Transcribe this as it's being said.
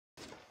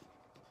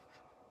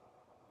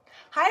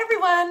Hi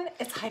everyone,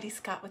 it's Hiedi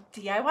Scott with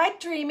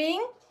DiyDreaming.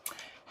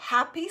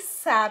 Happy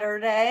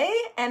Saturday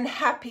and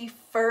happy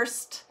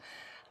first,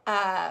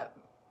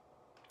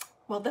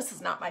 well this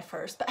is not my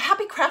first, but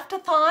happy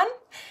Craftathon.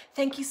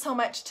 Thank you so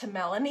much to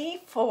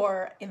Melanie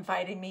for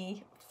inviting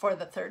me for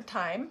the third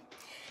time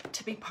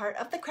to be part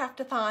of the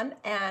Craftathon,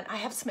 and I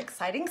have some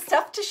exciting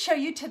stuff to show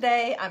you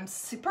today. I'm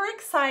super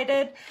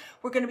excited.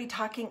 We're going to be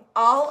talking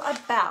all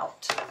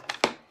about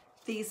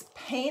these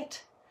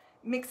paint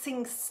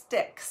mixing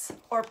sticks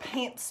or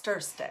paint stir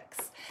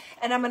sticks,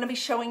 and I'm going to be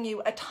showing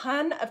you a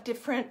ton of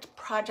different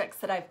projects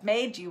that I've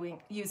made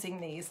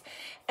using these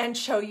and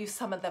show you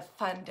some of the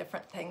fun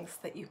different things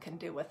that you can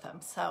do with them.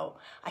 So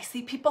I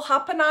see people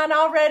hopping on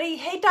already.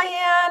 Hey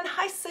Diane,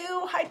 hi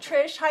Sue, hi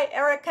Trish, hi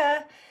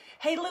Erica,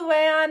 hey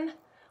Luann,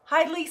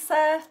 hi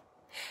Lisa.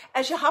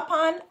 As you hop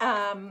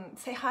on,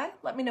 say hi,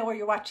 let me know where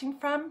you're watching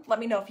from, let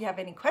me know if you have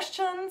any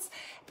questions,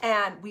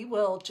 and we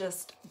will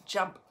just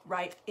jump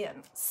right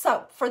in.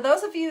 So for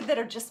those of you that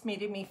are just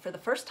meeting me for the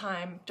first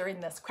time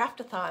during this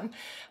Craftathon,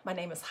 my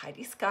name is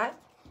Hiedi Scott.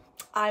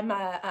 I'm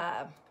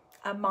a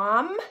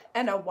mom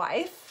and a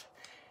wife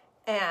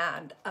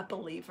and a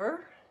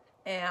believer,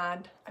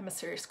 and I'm a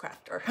serious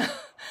crafter.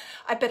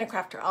 I've been a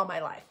crafter all my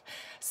life.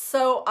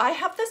 So I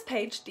have this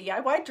page,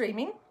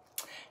 DiyDreaming.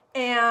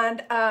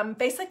 And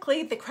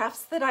basically the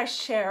crafts that I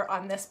share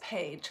on this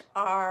page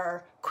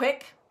are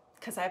quick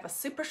because I have a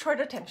super short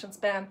attention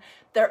span.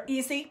 They're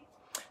easy.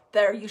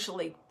 They're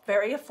usually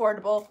very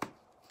affordable.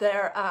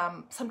 They're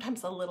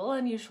sometimes a little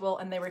unusual,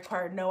 and they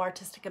require no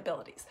artistic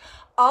abilities.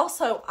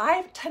 Also,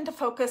 I tend to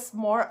focus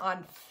more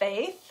on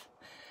faith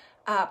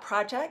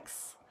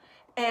projects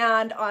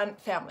and on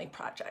family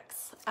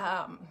projects.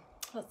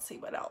 Let's see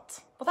what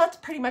else. Well, that's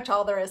pretty much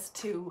all there is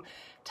to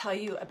tell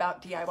you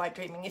about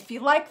DiyDreaming. If you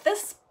like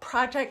this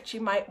project,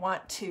 you might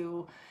want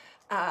to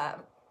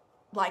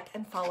like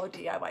and follow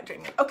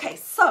DiyDreaming. Okay,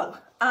 so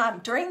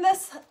during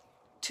this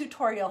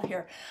tutorial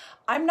here,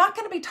 I'm not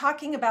going to be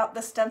talking about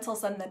the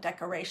stencils and the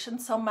decoration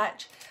so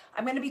much.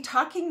 I'm going to be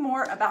talking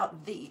more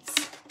about these.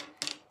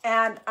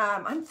 And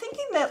I'm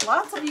thinking that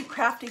lots of you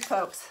crafty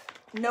folks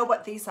know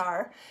what these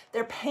are.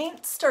 They're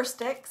paint stir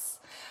sticks.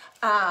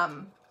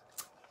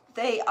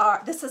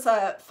 This is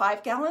a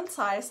 5-gallon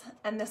size,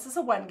 and this is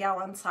a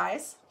 1-gallon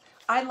size.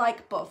 I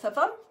like both of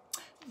them.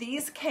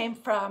 These came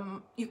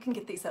from, you can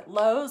get these at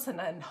Lowe's and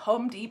then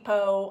Home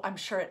Depot, I'm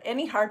sure at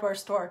any hardware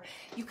store.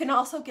 You can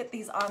also get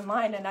these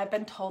online, and I've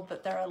been told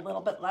that they're a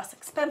little bit less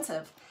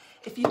expensive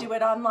if you do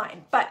it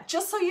online. But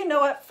just so you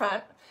know up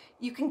front,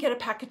 you can get a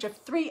package of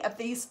 3 of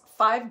these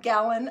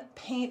 5-gallon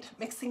paint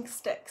mixing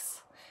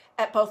sticks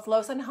at both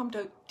Lowe's and Home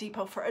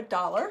Depot for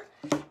 $1.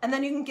 And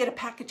then you can get a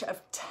package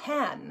of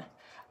 10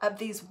 of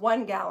these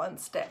 1-gallon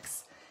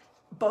sticks,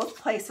 both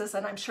places,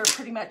 and I'm sure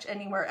pretty much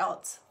anywhere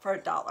else, for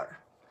 $1.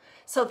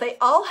 So they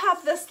all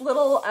have this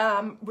little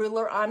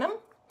ruler on them,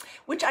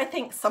 which I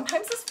think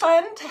sometimes is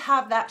fun to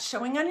have that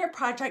showing on your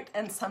project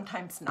and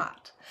sometimes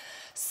not.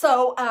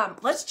 So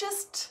let's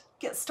just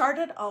get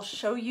started. I'll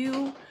show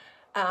you,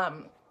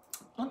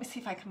 let me see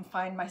if I can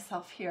find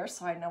myself here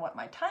so I know what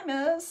my time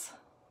is.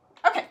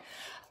 Okay,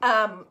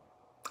 I'm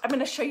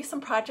gonna show you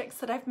some projects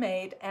that I've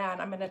made,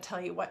 and I'm gonna tell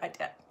you what I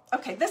did.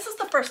 Okay, this is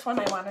the first one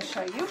I want to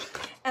show you,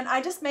 and I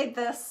just made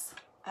this,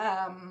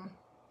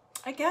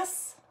 I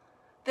guess,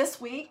 this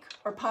week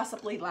or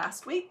possibly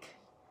last week.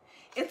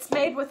 It's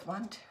made with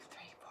 1, 2, 3,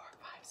 4,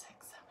 5,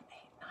 6, 7, 8,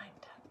 9,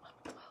 10,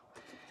 11,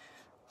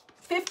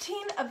 12, 15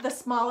 of the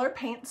smaller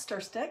paint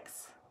stir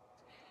sticks.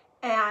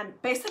 And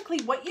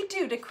basically what you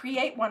do to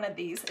create one of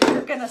these is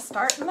you're going to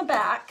start in the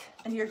back,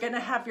 and you're going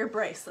to have your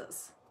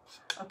braces,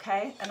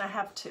 okay? And I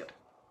have 2.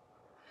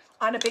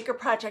 On a bigger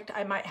project,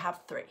 I might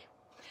have 3.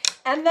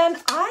 And then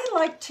I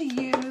like to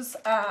use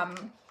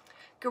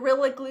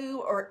Gorilla Glue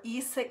or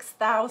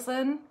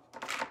E6000,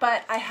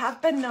 but I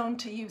have been known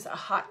to use a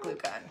hot glue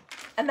gun.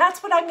 And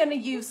that's what I'm going to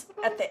use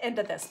at the end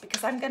of this,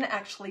 because I'm going to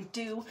actually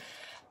do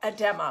a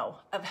demo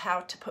of how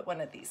to put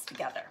one of these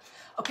together.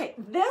 Okay,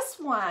 this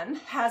one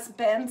has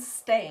been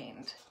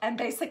stained, and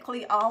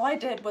basically all I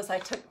did was I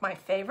took my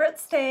favorite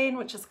stain,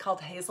 which is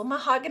called Hazel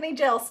Mahogany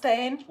Gel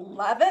Stain,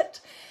 love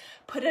it,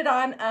 put it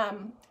on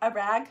a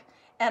rag,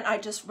 and I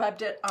just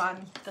rubbed it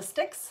on the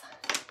sticks,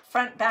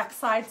 front, back,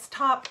 sides,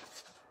 top,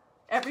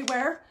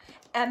 everywhere.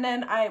 And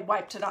then I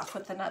wiped it off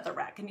with another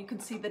rag. And you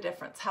can see the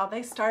difference, how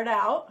they start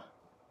out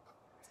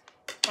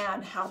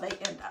and how they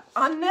end up.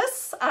 On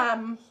this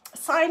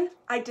sign,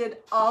 I did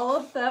all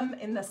of them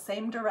in the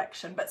same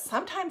direction, but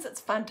sometimes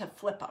it's fun to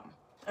flip them,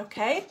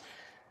 okay?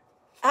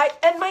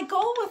 And my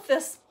goal with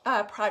this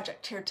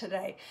project here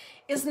today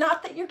is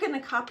not that you're gonna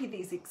copy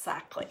these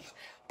exactly,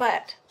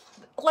 but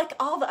like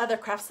all the other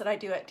crafts that I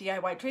do at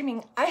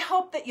DiyDreaming, I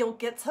hope that you'll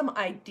get some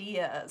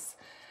ideas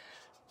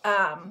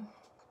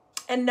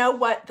and know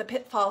what the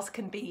pitfalls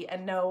can be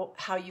and know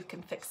how you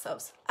can fix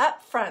those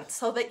up front,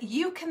 so that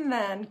you can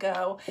then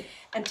go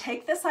and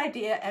take this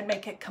idea and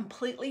make it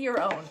completely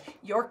your own,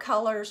 your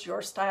colors,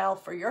 your style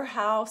for your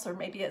house, or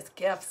maybe as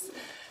gifts.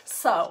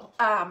 So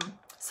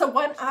So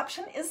one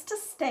option is to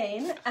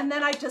stain, and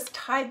then I just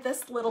tied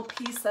this little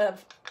piece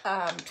of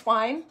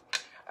twine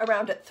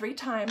around it 3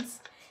 times,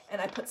 and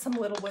I put some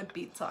little wood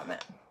beads on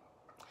it.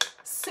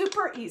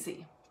 Super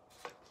easy.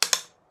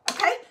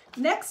 Okay,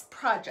 next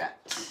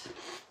project.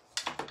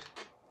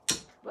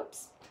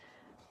 Whoops.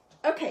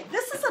 Okay,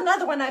 this is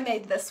another one I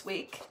made this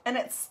week, and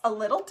it's a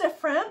little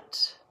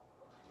different.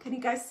 Can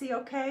you guys see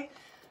okay?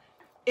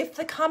 If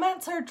the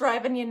comments are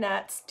driving you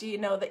nuts, do you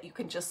know that you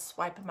can just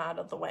swipe them out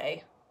of the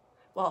way?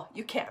 Well,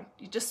 you can.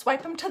 You just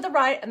swipe them to the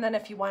right, and then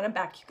if you want them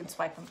back, you can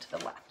swipe them to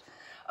the left.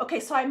 Okay,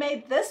 so I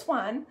made this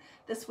one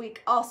this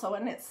week also,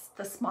 and it's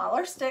the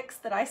smaller sticks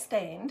that I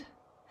stained.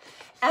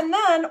 And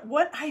then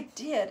what I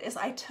did is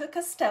I took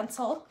a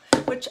stencil,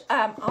 which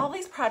all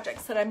these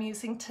projects that I'm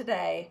using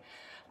today,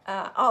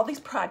 all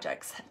these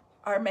projects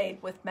are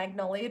made with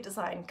Magnolia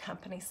Design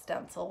Company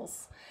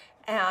stencils.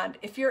 And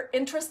if you're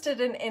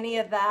interested in any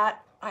of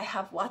that, I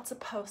have lots of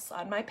posts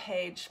on my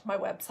page. My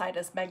website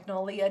is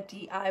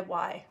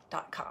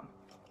magnoliadiy.com,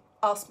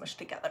 all smushed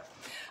together.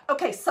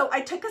 Okay, so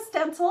I took a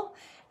stencil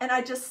and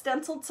I just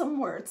stenciled some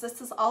words.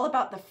 This is all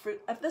about the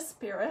fruit of the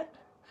Spirit: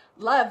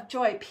 love,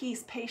 joy,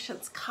 peace,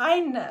 patience,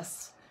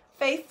 kindness,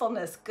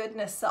 faithfulness,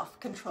 goodness,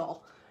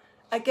 self-control.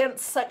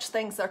 Against such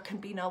things there can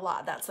be no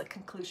law. That's the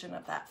conclusion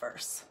of that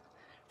verse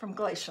from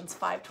Galatians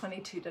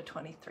 5:22 to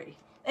 23.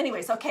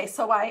 Anyways, okay,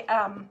 so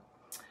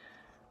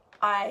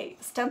I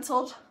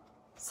stenciled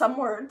some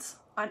words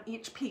on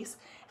each piece,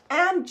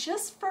 and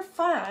just for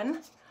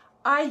fun,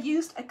 I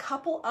used a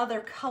couple other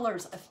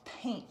colors of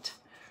paint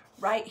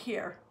right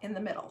here in the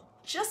middle,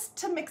 just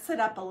to mix it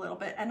up a little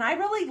bit, and I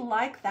really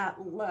like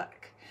that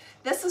look.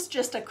 This is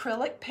just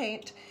acrylic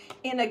paint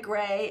in a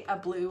gray, a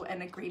blue,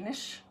 and a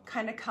greenish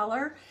kind of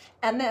color,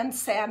 and then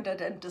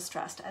sanded and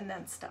distressed, and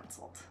then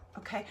stenciled,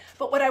 okay?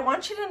 But what I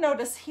want you to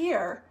notice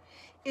here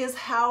is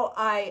how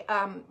I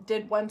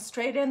did one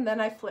straight in, then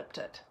I flipped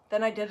it.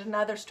 Then I did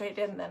another straight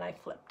in, then I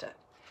flipped it.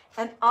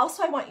 And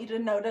also I want you to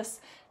notice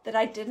that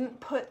I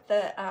didn't put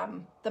the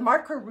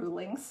marker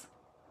rulings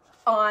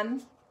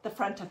on the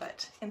front of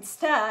it.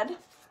 Instead,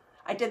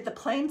 I did the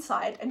plain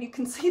side, and you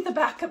can see the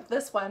back of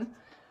this one.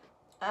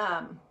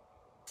 I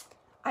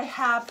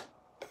have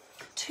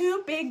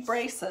 2 big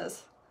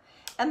braces,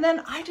 and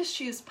then I just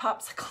used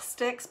popsicle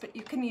sticks, but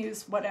you can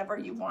use whatever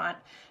you want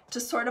to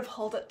sort of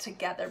hold it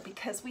together,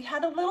 because we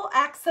had a little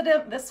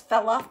accident. This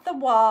fell off the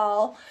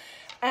wall,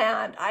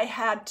 and I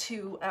had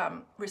to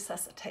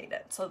resuscitate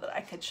it so that I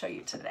could show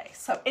you today.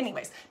 So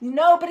anyways,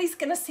 nobody's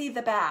gonna see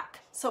the back,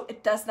 so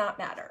it does not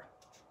matter.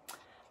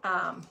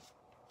 And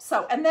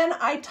then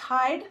I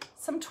tied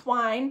some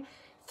twine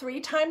 3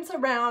 times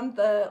around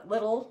the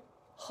little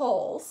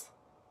holes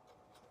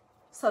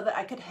so that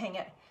I could hang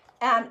it.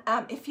 And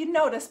if you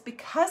notice,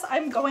 because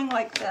I'm going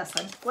like this,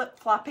 I'm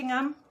flip-flopping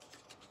them.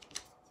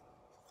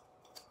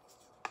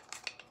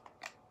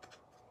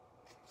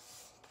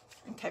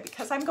 Okay,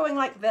 because I'm going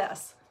like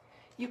this,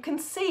 you can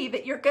see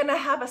that you're gonna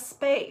have a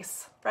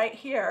space right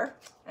here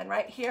and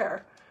right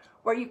here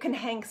where you can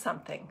hang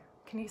something.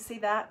 Can you see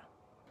that?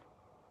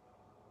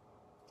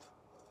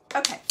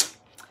 Okay,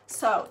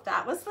 so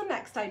that was the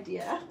next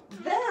idea.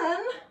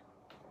 Then,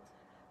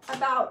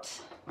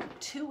 about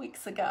 2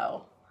 weeks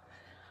ago,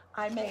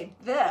 I made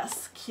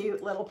this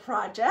cute little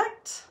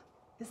project.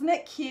 Isn't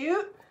it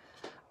cute?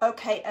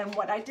 Okay, and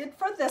what I did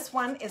for this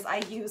one is I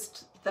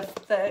used the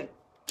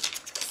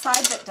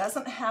side that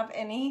doesn't have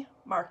any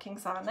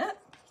markings on it.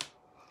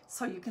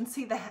 So you can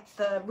see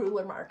the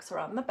ruler marks are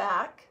on the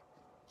back.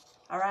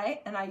 All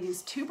right, and I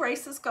used 2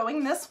 braces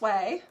going this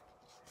way.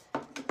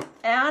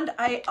 And did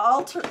I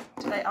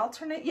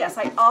alternate? Yes,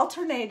 I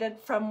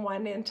alternated from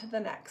one end to the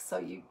next, so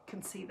you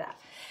can see that.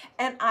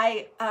 And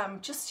I,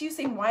 just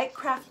using white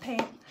craft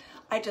paint,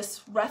 I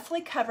just roughly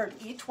covered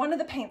each one of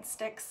the paint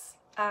sticks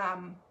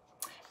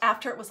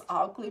after it was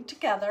all glued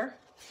together.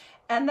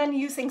 And then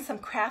using some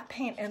craft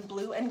paint in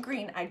blue and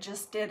green, I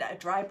just did a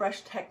dry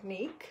brush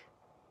technique.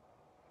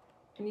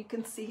 And you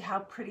can see how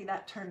pretty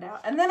that turned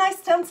out. And then I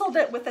stenciled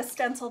it with a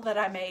stencil that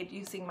I made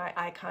using my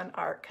Icon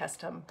Art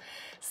custom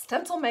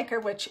stencil maker,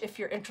 which if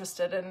you're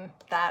interested in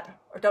that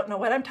or don't know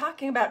what I'm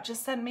talking about,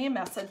 just send me a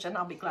message and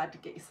I'll be glad to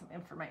get you some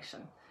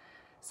information.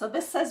 So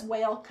this says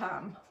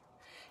welcome.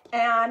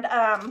 And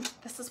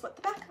this is what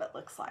the back of it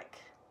looks like.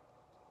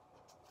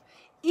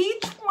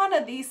 Each one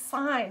of these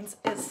signs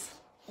is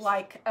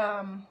like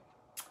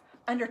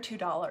under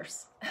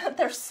 $2.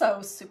 They're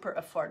so super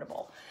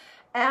affordable.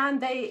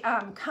 And they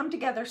come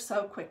together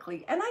so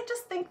quickly. And I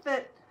just think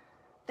that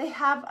they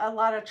have a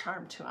lot of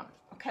charm to them.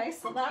 Okay,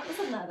 so that was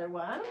another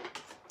one.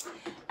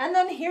 And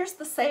then here's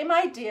the same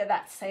idea.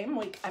 That same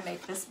week, I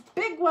made this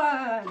big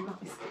one.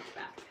 Let me switch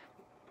back.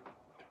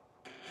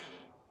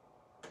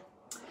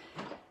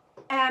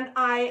 And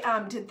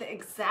I did the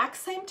exact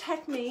same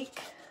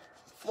technique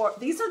for,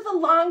 these are the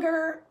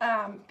longer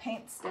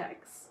paint stir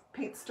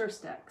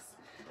sticks.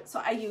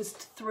 So I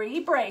used 3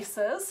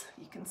 braces.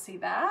 You can see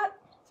that.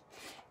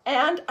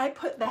 And I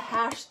put the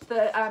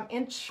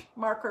inch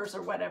markers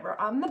or whatever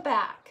on the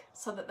back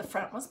so that the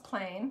front was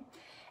plain.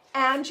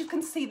 And you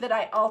can see that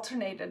I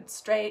alternated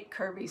straight,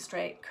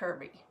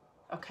 curvy,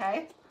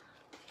 okay?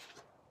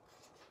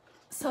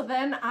 So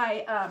then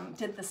I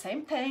did the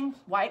same thing,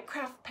 white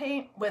craft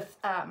paint with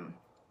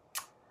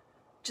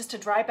just a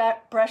dry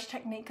brush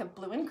technique of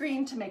blue and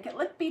green to make it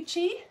look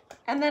beachy.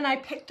 And then I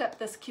picked up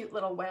this cute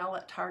little whale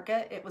at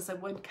Target. It was a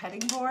wood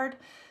cutting board.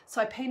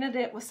 So I painted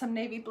it with some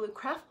navy blue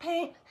craft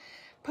paint,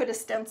 put a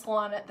stencil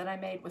on it that I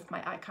made with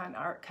my Icon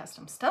Art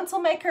custom stencil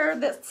maker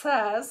that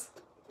says,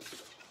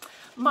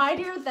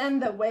 "Mightier than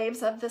the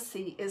waves of the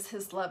sea is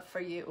his love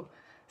for you."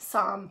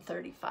 Psalm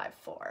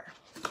 35:4.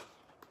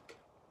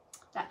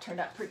 That turned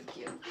out pretty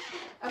cute.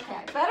 Okay,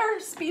 I better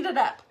speed it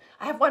up.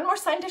 I have one more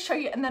sign to show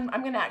you, and then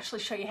I'm going to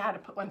actually show you how to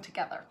put one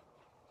together.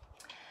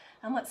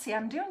 And let's see,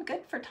 I'm doing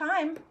good for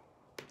time.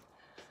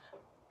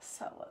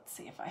 So let's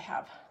see if I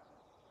have.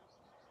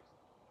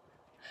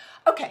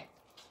 Okay.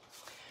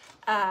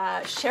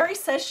 Sherry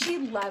says she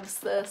loves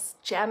this.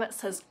 Janet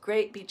says,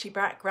 great beachy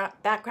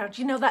background.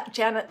 You know that,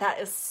 Janet, that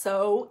is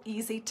so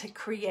easy to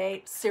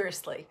create,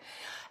 seriously.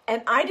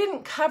 And I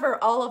didn't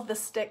cover all of the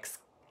sticks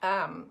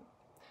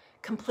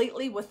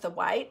completely with the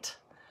white.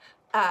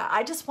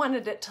 I just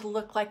wanted it to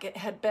look like it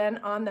had been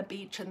on the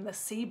beach and the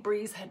sea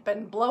breeze had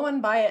been blowing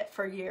by it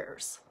for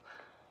years.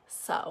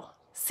 So,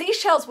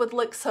 seashells would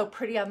look so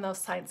pretty on those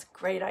signs.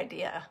 Great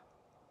idea.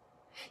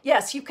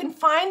 Yes, you can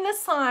find the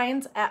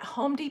signs at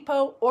Home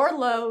Depot or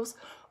Lowe's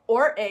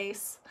or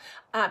Ace.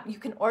 You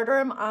can order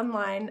them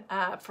online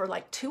for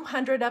like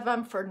 200 of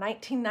them for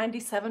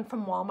 $19.97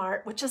 from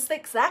Walmart, which is the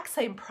exact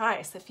same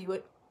price if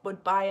you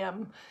would buy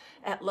them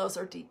at Lowe's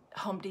or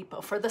Home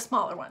Depot for the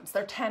smaller ones.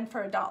 They're 10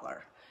 for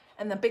 $1.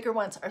 And the bigger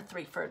ones are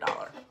 3 for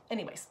 $1.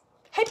 Anyways,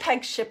 hey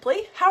Peg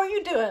Shipley, how are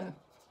you doing?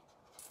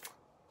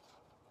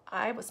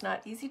 I was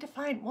not easy to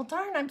find. Well,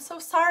 darn, I'm so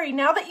sorry.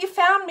 Now that you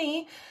found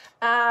me,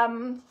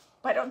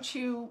 why don't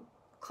you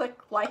click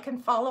like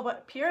and follow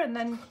up here, and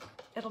then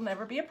it'll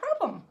never be a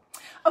problem.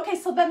 Okay,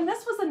 so then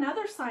this was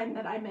another sign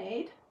that I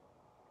made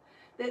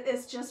that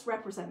is just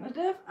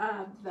representative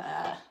of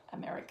the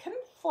American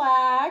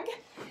flag.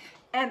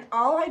 And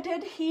all I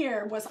did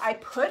here was I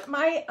put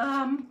my,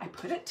 I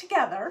put it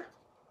together.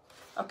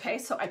 Okay,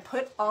 so I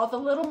put all the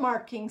little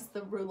markings,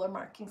 the ruler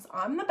markings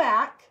on the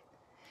back.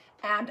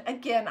 And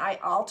again, I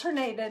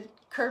alternated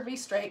curvy,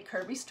 straight,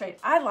 curvy, straight.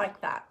 I like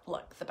that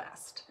look the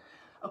best.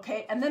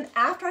 Okay, and then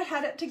after I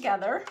had it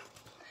together,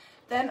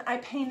 then I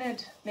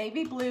painted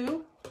navy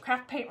blue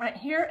craft paint right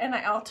here, and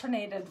I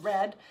alternated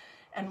red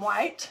and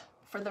white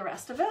for the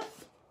rest of it.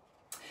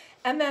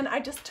 And then I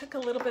just took a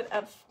little bit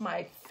of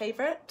my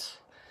favorite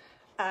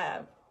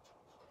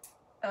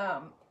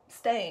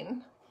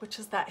stain, which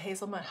is that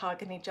hazel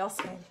mahogany gel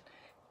stain,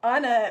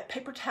 on a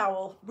paper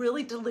towel,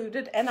 really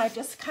diluted, and I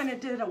just kind of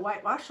did a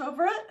whitewash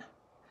over it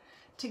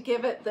to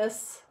give it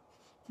this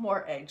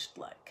more aged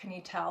look. Can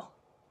you tell?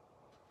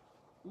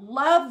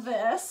 Love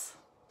this.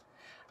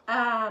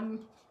 I'm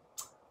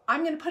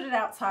going to put it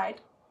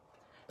outside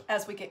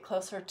as we get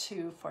closer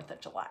to 4th of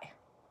July.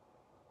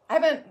 I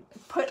haven't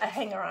put a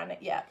hanger on it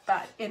yet,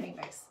 but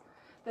anyways,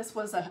 this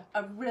was a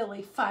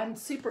really fun,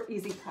 super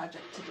easy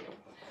project to do.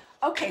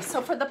 Okay,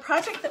 so for the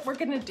project that we're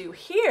going to do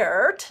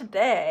here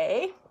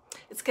today,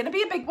 it's going to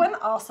be a big one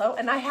also,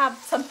 and I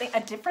have a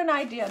different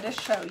idea to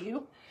show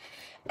you.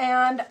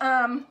 And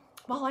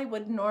well, I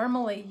would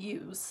normally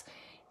use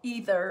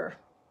either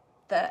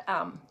the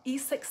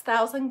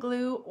E6000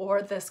 glue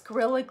or this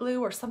Gorilla Glue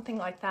or something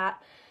like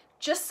that,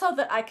 just so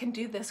that I can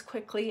do this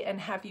quickly and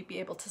have you be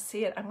able to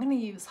see it. I'm going to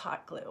use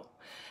hot glue,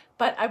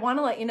 but I want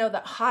to let you know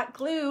that hot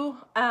glue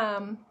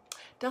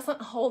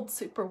doesn't hold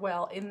super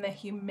well in the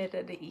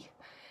humidity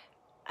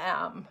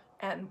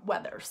and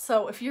weather.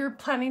 So if you're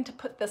planning to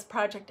put this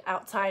project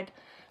outside,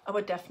 I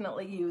would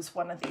definitely use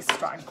one of these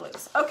strong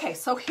glues. Okay,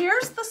 so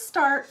here's the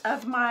start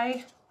of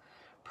my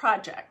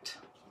project.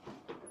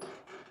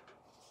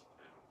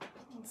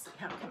 Let's see,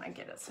 how can I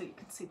get it so you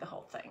can see the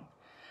whole thing?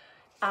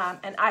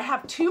 And I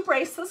have 2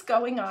 braces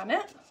going on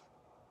it.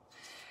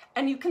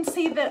 And you can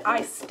see that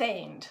I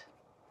stained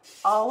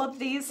all of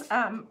these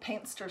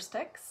paint stir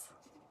sticks.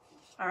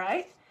 All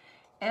right.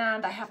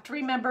 And I have to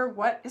remember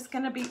what is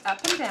going to be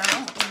up and down.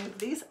 Let me move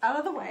these out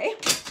of the way.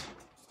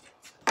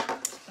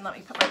 And let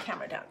me put my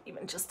camera down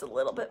even just a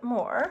little bit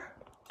more.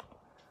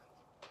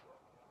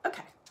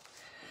 Okay.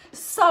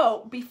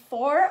 So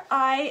before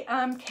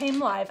I came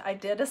live, I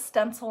did a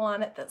stencil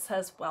on it that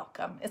says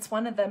welcome. It's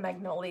one of the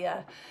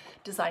Magnolia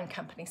Design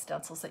Company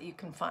stencils that you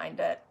can find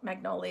at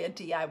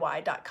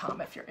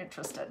magnoliadiy.com if you're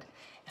interested.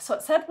 So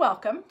it said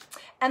welcome.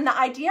 And the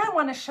idea I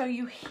want to show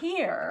you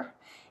here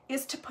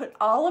is to put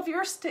all of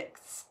your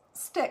sticks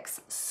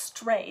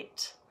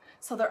straight,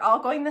 so they're all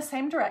going the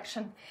same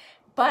direction,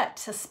 but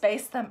to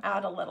space them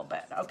out a little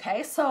bit.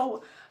 Okay,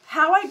 so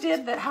how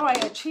I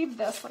achieved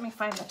this, let me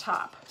find the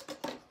top.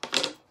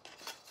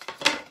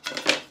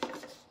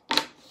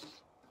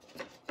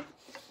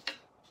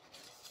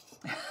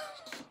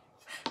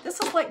 This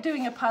is like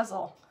doing a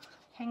puzzle.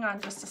 Hang on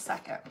just a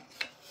second.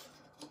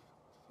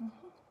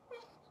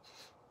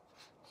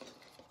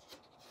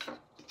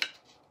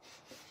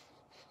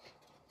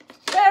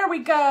 There we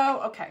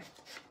go. Okay.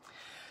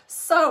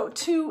 So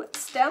to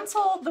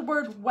stencil the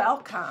word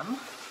welcome,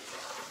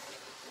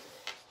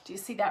 do you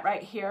see that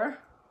right here?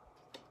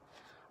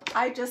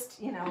 I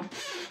just, you know,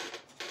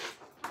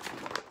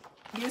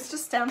 used a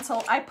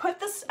stencil.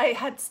 I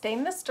had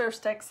stained the stir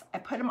sticks. I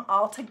put them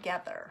all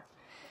together.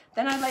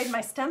 Then I laid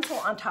my stencil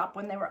on top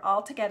when they were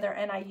all together,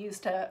 and I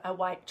used a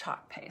white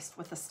chalk paste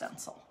with a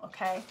stencil,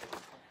 okay?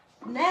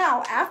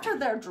 Now, after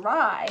they're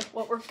dry,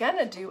 what we're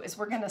gonna do is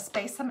we're gonna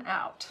space them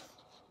out.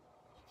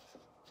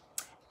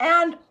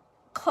 And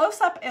close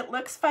up, it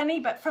looks funny,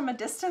 but from a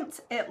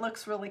distance, it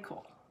looks really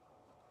cool.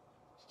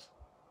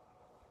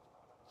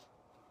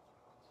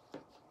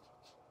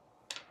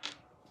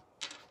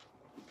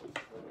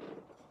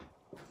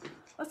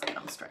 Let's get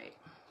them straight.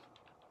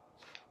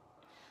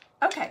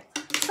 Okay,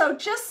 so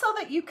just so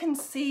that you can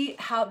see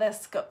how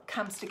this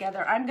comes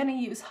together, I'm gonna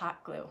use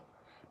hot glue,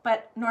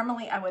 but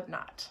normally I would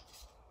not.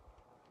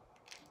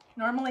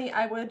 Normally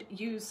I would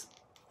use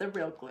the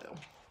real glue.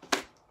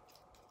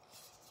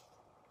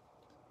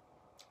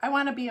 I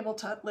wanna be able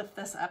to lift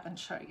this up and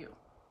show you.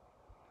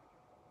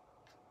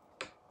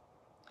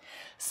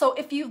 So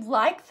if you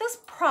like this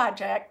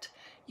project,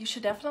 you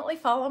should definitely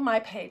follow my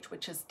page,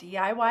 which is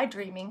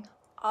DiyDreaming,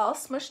 all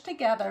smushed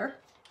together.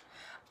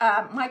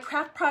 My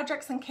craft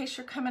projects, in case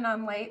you're coming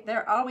on late,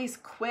 they're always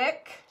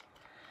quick,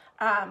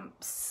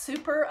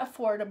 super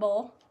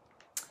affordable,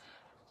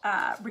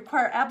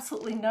 require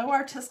absolutely no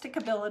artistic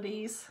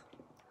abilities.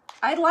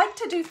 I like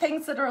to do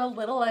things that are a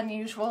little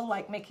unusual,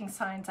 like making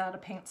signs out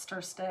of paint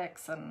stir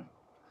sticks. And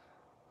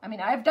I mean,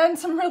 I've done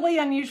some really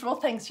unusual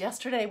things.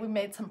 Yesterday, we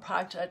made some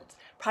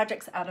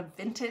projects out of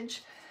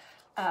vintage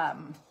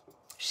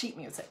sheet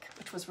music,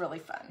 which was really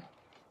fun.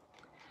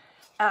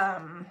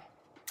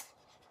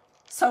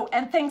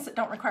 And things that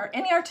don't require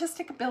any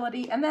artistic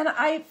ability. And then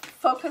I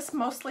focus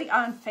mostly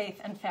on faith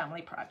and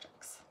family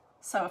projects.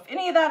 So if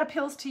any of that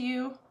appeals to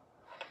you,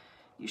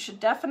 you should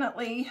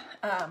definitely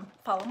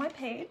follow my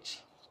page.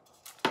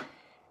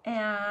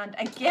 And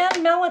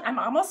again, I'm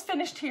almost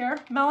finished here.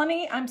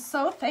 Melanie, I'm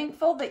so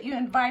thankful that you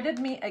invited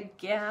me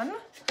again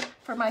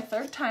for my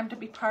third time to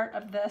be part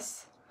of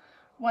this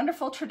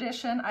wonderful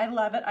tradition. I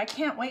love it. I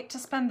can't wait to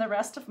spend the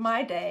rest of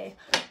my day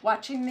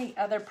watching the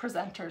other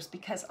presenters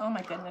because, oh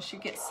my goodness, you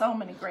get so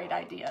many great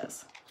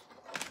ideas.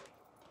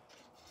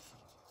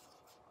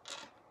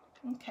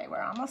 Okay,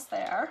 we're almost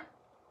there.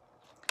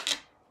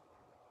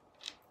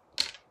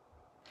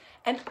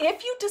 And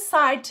if you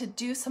decide to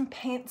do some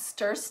paint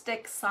stir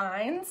stick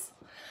signs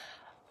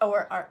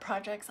or art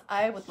projects,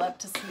 I would love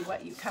to see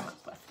what you come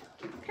up with.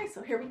 Okay,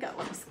 so here we go.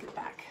 Let me skip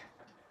back.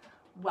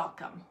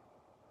 Welcome.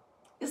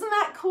 Isn't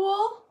that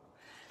cool?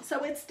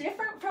 So it's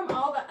different from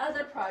all the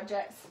other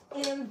projects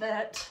in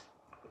that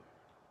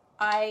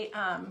I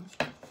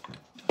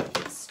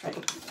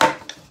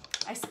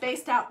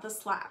spaced out the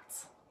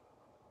slats.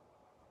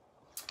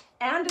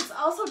 And it's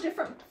also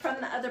different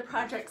from the other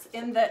projects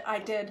in that I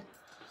did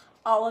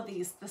all of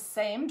these the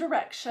same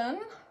direction.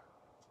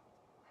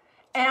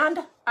 And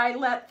I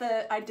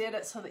did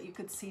it so that you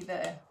could see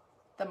the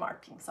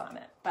markings on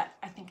it, but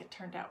I think it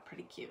turned out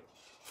pretty cute.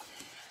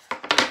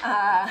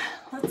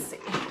 Let's see.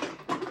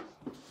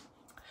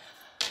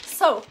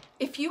 So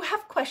if you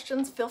have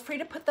questions, feel free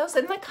to put those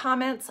in the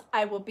comments.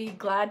 I will be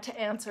glad to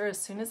answer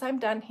as soon as I'm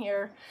done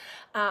here.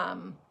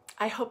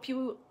 I hope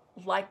you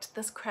liked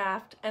this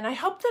craft, and I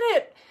hope that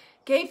it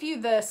gave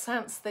you the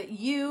sense that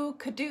you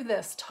could do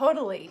this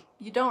totally.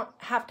 You don't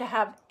have to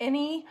have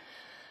any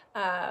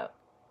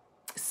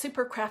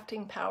super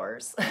crafting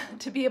powers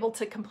to be able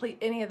to complete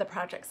any of the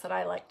projects that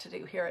I like to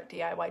do here at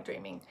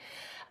DiyDreaming.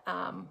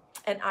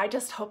 And I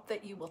just hope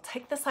that you will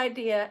take this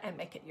idea and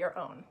make it your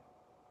own.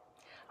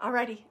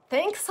 Alrighty,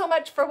 thanks so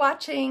much for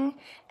watching,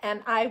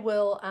 and I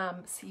will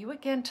see you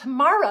again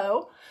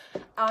tomorrow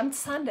on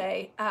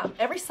Sunday.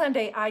 Every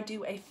Sunday I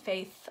do a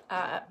faith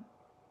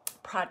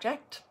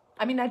project.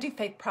 I mean, I do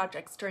faith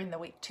projects during the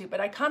week too,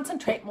 but I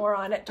concentrate more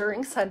on it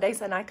during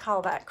Sundays, and I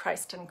call that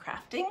Christ in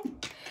Crafting.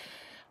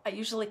 I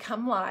usually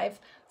come live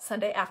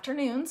Sunday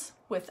afternoons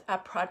with a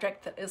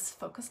project that is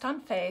focused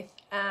on faith,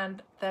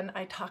 and then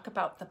I talk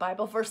about the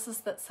Bible verses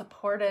that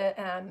support it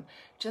and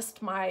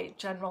just my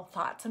general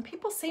thoughts, and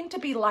people seem to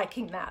be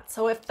liking that.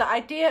 So if the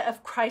idea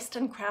of Christ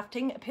in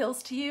Crafting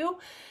appeals to you,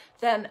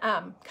 then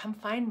come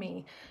find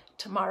me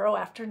tomorrow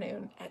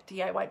afternoon at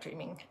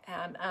DiyDreaming,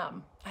 and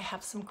I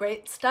have some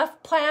great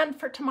stuff planned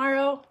for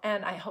tomorrow,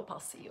 and I hope I'll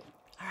see you.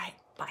 All right,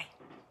 bye.